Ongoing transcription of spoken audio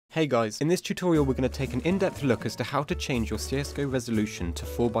Hey guys, in this tutorial we're going to take an in-depth look as to how to change your CSGO resolution to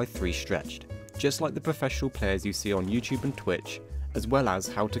 4:3 stretched, just like the professional players you see on YouTube and Twitch, as well as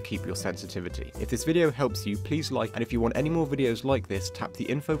how to keep your sensitivity. If this video helps you, please like, and if you want any more videos like this, tap the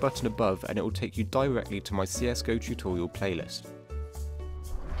info button above and it will take you directly to my CSGO tutorial playlist.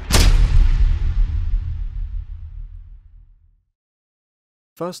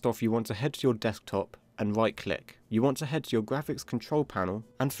 First off, you want to head to your desktop and right click. You want to head to your graphics control panel,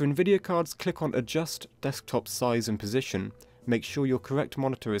 and for NVIDIA cards click on adjust desktop size and position, make sure your correct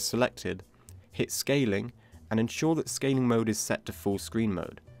monitor is selected, hit scaling and ensure that scaling mode is set to full screen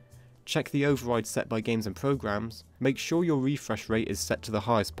mode. Check the override set by games and programs, make sure your refresh rate is set to the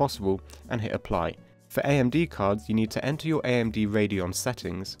highest possible and hit apply. For AMD cards you need to enter your AMD Radeon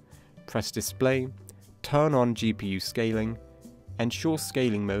settings, press display, turn on GPU scaling, ensure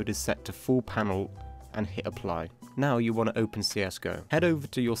scaling mode is set to full panel and hit apply. Now you want to open CSGO. Head over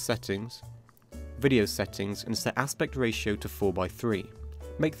to your settings, video settings and set aspect ratio to 4:3.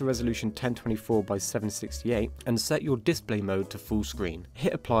 Make the resolution 1024 by 768 and set your display mode to full screen.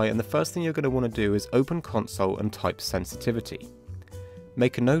 Hit apply and the first thing you're going to want to do is open console and type sensitivity.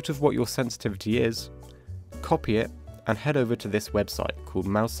 Make a note of what your sensitivity is, copy it and head over to this website called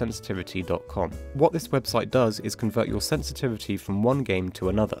mousesensitivity.com. What this website does is convert your sensitivity from one game to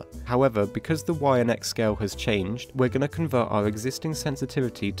another. However, because the Y and X scale has changed, we're going to convert our existing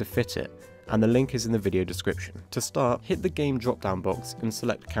sensitivity to fit it, and the link is in the video description. To start, hit the game drop down box and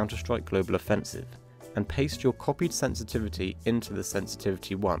select Counter-Strike Global Offensive, and paste your copied sensitivity into the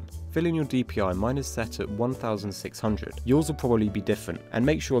sensitivity 1. Fill in your DPI, mine is set at 1600. Yours will probably be different, and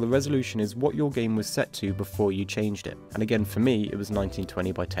make sure the resolution is what your game was set to before you changed it. And again for me it was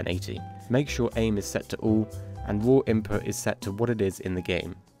 1920 by 1080. Make sure aim is set to all, and raw input is set to what it is in the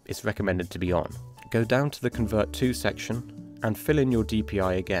game. It's recommended to be on. Go down to the convert to section, and fill in your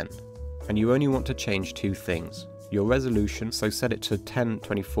DPI again. And you only want to change two things. Your resolution, so set it to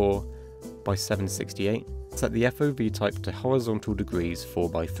 1024 by 768, set the FOV type to horizontal degrees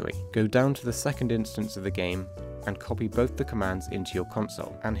 4:3. Go down to the second instance of the game and copy both the commands into your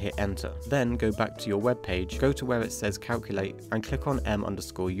console and hit enter. Then go back to your web page, go to where it says calculate and click on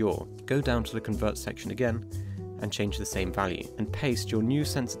m_your. Go down to the convert section again and change the same value and paste your new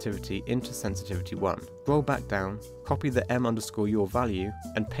sensitivity into sensitivity 1. Scroll back down, copy the m_your value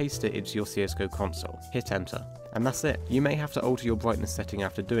and paste it into your CSGO console. Hit enter. And that's it. You may have to alter your brightness setting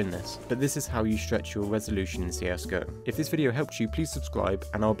after doing this, but this is how you stretch your resolution in CSGO. If this video helped you, please subscribe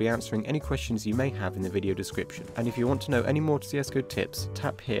and I'll be answering any questions you may have in the video description. And if you want to know any more CSGO tips,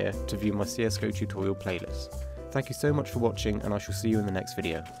 tap here to view my CSGO tutorial playlist. Thank you so much for watching and I shall see you in the next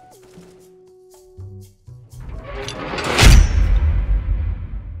video.